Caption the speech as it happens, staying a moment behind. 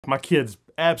My kids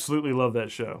absolutely love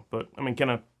that show. But, I mean, can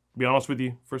I be honest with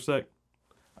you for a sec?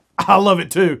 I love it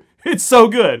too. It's so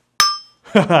good.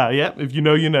 Yeah, if you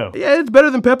know, you know. Yeah, it's better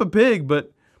than Peppa Pig,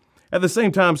 but at the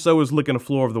same time, so is licking the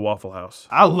floor of the Waffle House.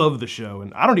 I love the show,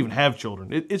 and I don't even have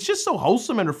children. It's just so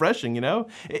wholesome and refreshing, you know?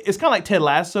 It's kind of like Ted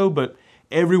Lasso, but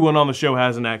everyone on the show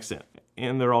has an accent,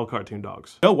 and they're all cartoon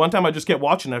dogs. No, one time I just kept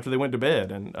watching after they went to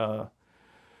bed, and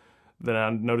then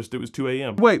I noticed it was 2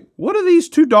 a.m. Wait, what do these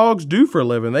two dogs do for a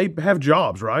living? They have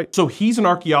jobs, right? So he's an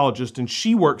archaeologist, and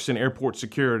she works in airport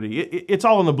security. It's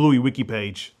all on the Bluey wiki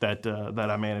page that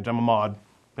I manage. I'm a mod,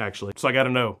 actually. So I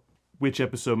gotta know, which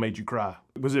episode made you cry?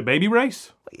 Was it Baby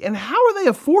Race? And how are they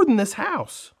affording this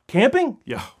house? Camping?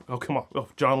 Yeah, oh come on, oh,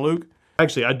 John Luke.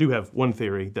 Actually, I do have one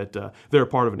theory that they're a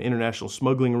part of an international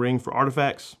smuggling ring for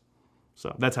artifacts.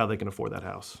 So that's how they can afford that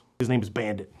house. His name is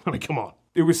Bandit. I mean, come on.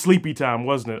 It was sleepy time,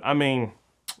 wasn't it? I mean,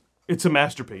 it's a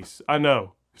masterpiece. I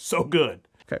know. So good.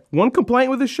 Okay, one complaint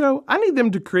with this show, I need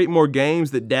them to create more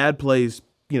games that Dad plays,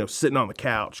 you know, sitting on the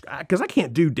couch. Because I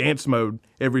can't do dance mode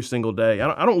every single day.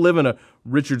 I don't live in a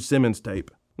Richard Simmons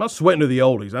tape. I'm not sweating to the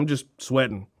oldies. I'm just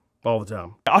sweating all the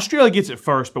time. Australia gets it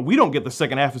first, but we don't get the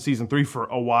second half of season 3 for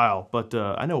a while. But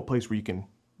I know a place where you can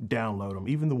download them,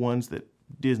 even the ones that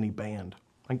Disney banned.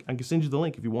 I can send you the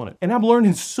link if you want it. And I'm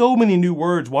learning so many new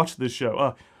words watching this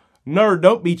show. Nerd,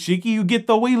 don't be cheeky, you get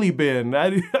the wheelie bin. I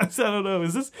don't know,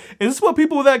 is this what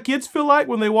people without kids feel like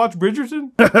when they watch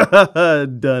Bridgerton?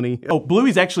 Dunny. Oh,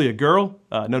 Bluey's actually a girl.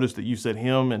 Notice that you said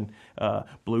him, and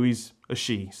Bluey's a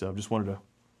she, so I just wanted to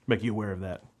make you aware of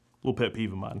that. Little pet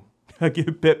peeve of mine. I get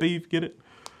a pet peeve, get it?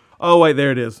 Oh wait,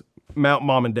 there it is. Mount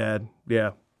Mom and Dad.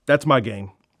 Yeah, that's my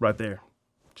game right there.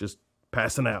 Just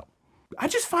passing out. I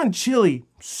just find Chili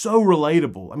so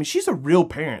relatable. I mean, she's a real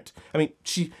parent. I mean,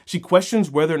 she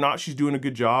questions whether or not she's doing a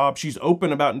good job. She's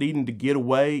open about needing to get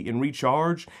away and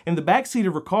recharge. And the backseat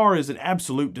of her car is an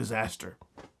absolute disaster.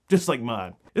 Just like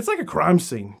mine. It's like a crime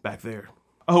scene back there.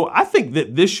 Oh, I think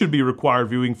that this should be required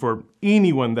viewing for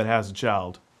anyone that has a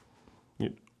child.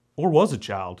 Or was a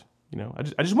child. You know,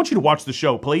 I just want you to watch the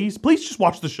show, please. Please just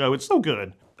watch the show. It's so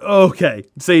good. Okay,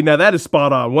 see, now that is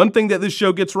spot on. One thing that this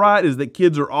show gets right is that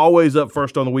kids are always up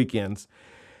first on the weekends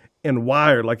and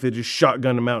wired like they just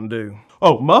shotgun a Mountain Dew.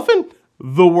 Oh, Muffin?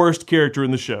 The worst character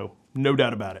in the show. No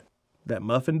doubt about it. That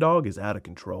Muffin dog is out of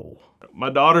control.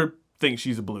 My daughter thinks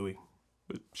she's a Bluey,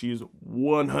 but she is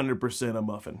 100% a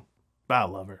Muffin. I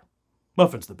love her.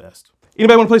 Muffin's the best.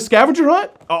 Anybody want to play scavenger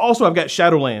hunt? Also, I've got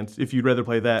Shadowlands if you'd rather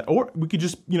play that. Or we could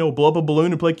just, you know, blow up a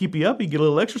balloon and play Keepy Uppy, get a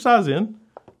little exercise in.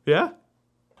 Yeah?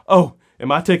 Oh,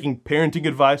 am I taking parenting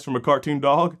advice from a cartoon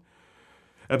dog?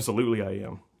 Absolutely I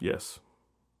am, yes.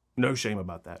 No shame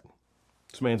about that.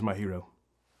 This man's my hero.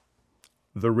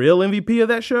 The real MVP of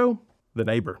that show? The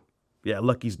neighbor. Yeah,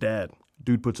 Lucky's dad.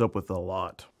 Dude puts up with a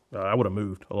lot. I would have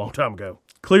moved a long time ago.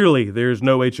 Clearly, there's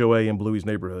no HOA in Bluey's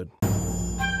neighborhood.